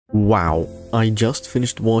Wow, I just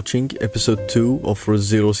finished watching episode 2 of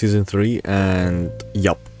Re:Zero season 3 and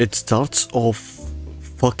yup, it starts off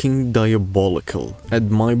fucking diabolical.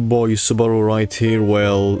 And my boy Subaru right here,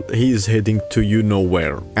 well, he's heading to you know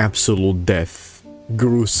where. Absolute death.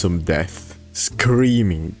 Gruesome death.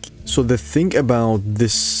 Screaming. So the thing about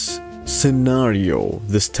this scenario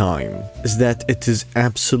this time is that it is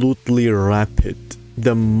absolutely rapid.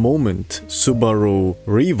 The moment Subaru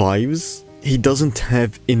revives, he doesn't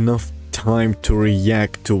have enough time to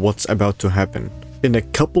react to what's about to happen. In a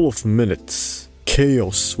couple of minutes,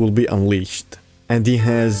 chaos will be unleashed, and he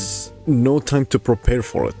has no time to prepare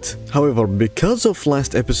for it. However, because of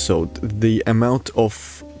last episode, the amount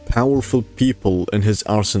of powerful people in his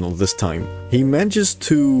arsenal this time, he manages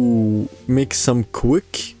to make some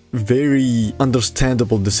quick, very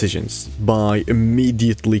understandable decisions by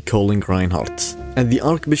immediately calling Reinhardt. And the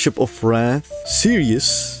Archbishop of Wrath,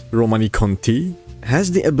 Sirius Romani Conti,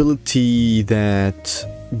 has the ability that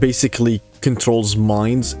basically controls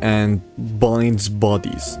minds and binds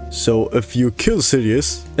bodies. So if you kill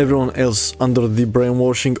Sirius, everyone else under the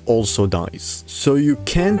brainwashing also dies. So you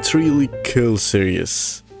can't really kill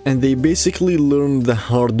Sirius. And they basically learn the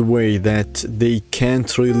hard way that they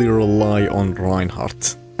can't really rely on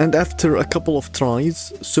Reinhardt. And after a couple of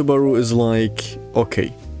tries, Subaru is like,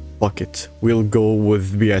 okay, fuck it, we'll go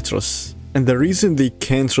with Beatrice. And the reason they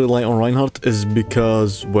can't rely on Reinhardt is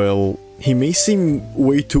because, well, he may seem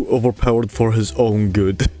way too overpowered for his own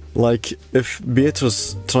good. Like, if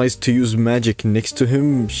Beatrice tries to use magic next to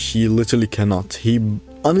him, she literally cannot. He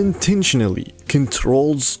unintentionally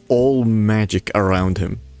controls all magic around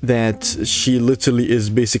him. That she literally is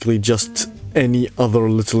basically just any other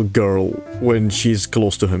little girl when she's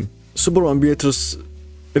close to him. Subaru and Beatrice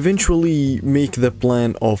eventually make the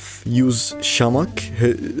plan of use Shamak,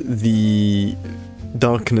 the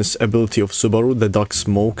darkness ability of Subaru, the dark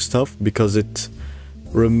smoke stuff, because it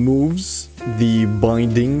removes the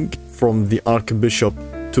binding from the Archbishop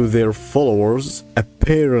to their followers,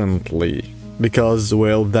 apparently, because,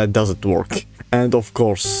 well, that doesn't work. And of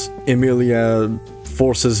course, Emilia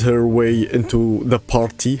forces her way into the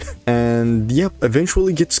party and yep,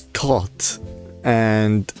 eventually gets caught.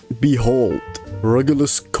 And behold,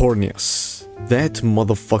 Regulus Corneas, that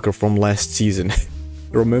motherfucker from last season.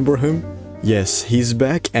 Remember him? Yes, he's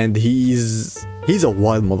back and he's a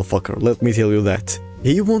wild motherfucker, let me tell you that.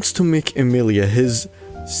 He wants to make Emilia his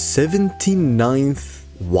 79th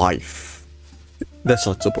wife. That's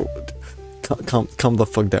not super good. Calm the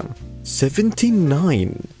fuck down.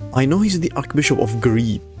 79. I know he's the Archbishop of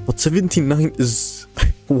Greed, but 79 is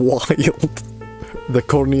wild. The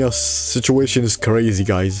Corneas situation is crazy,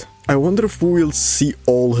 guys. I wonder if we will see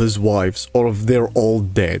all his wives or if they're all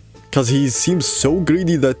dead. Cause he seems so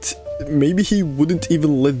greedy that maybe he wouldn't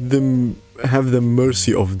even let them have the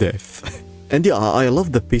mercy of death. And yeah, I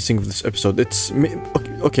love the pacing of this episode. It's...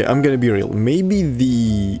 Okay, I'm gonna be real. Maybe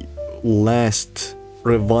the last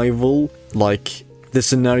revival, like the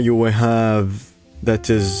scenario we have that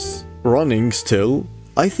is running still,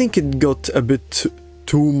 I think it got a bit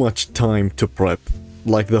too much time to prep.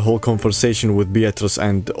 Like the whole conversation with Beatrice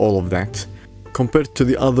and all of that, compared to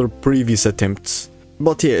the other previous attempts.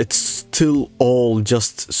 But yeah, it's still all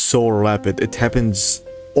just so rapid. It happens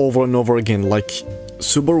over and over again. Like,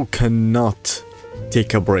 Subaru cannot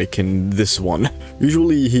take a break in this one.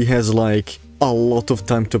 Usually he has like a lot of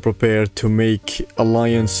time to prepare, to make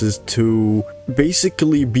alliances, to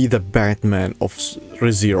basically be the Batman of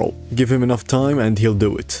Re:Zero. Give him enough time and he'll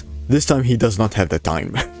do it. This time he does not have the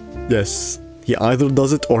time. Yes, he either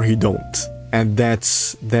does it or he don't. And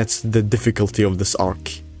that's the difficulty of this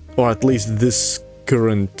arc. Or at least this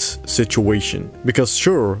current situation. Because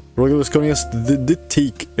sure, Regulus Corneas did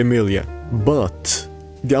take Emilia, but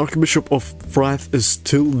the Archbishop of Wrath is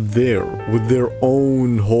still there with their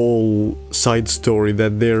own whole side story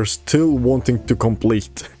that they're still wanting to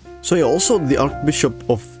complete. So yeah, also the Archbishop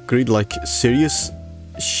of Greed, like Sirius,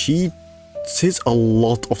 she says a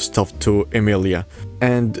lot of stuff to Emilia.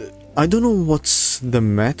 And I don't know what's the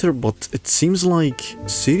matter, but it seems like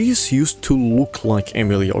Sirius used to look like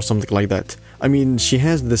Emilia or something like that. I mean, she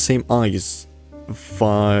has the same eyes, if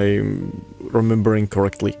I'm remembering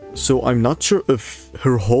correctly. So I'm not sure if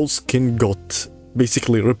her whole skin got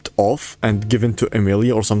basically ripped off and given to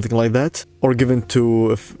Emilia or something like that. Or given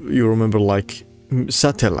to, if you remember, like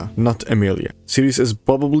Satella, not Emilia. Sirius is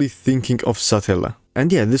probably thinking of Satella.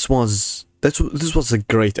 And yeah, this was a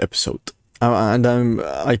great episode. And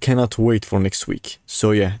I cannot wait for next week.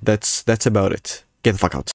 So yeah, that's about it. Get the fuck out.